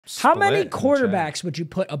How many quarterbacks would you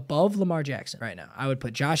put above Lamar Jackson right now? I would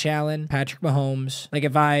put Josh Allen, Patrick Mahomes. Like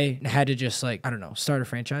if I had to just like, I don't know, start a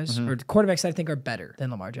franchise or the quarterbacks that I think are better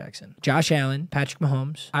than Lamar Jackson. Josh Allen, Patrick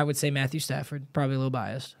Mahomes. I would say Matthew Stafford, probably a little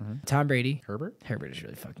biased. Tom Brady. Herbert? Herbert is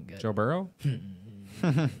really fucking good. Joe Burrow?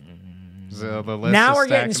 Now we're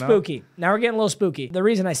getting spooky. Now we're getting a little spooky. The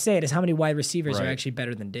reason I say it is how many wide receivers are actually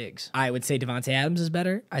better than Diggs. I would say Devontae Adams is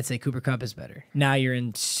better. I'd say Cooper Kupp is better. Now you're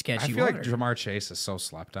in sketchy I feel water. like Jamar Chase is so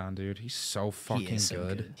slept on, dude. He's so fucking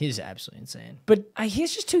good. He's absolutely insane. But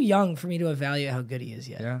he's just too young for me to evaluate how good he is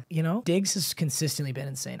yet. Yeah. You know? Diggs has consistently been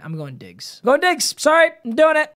insane. I'm going Diggs. Going Diggs. Sorry, I'm doing it.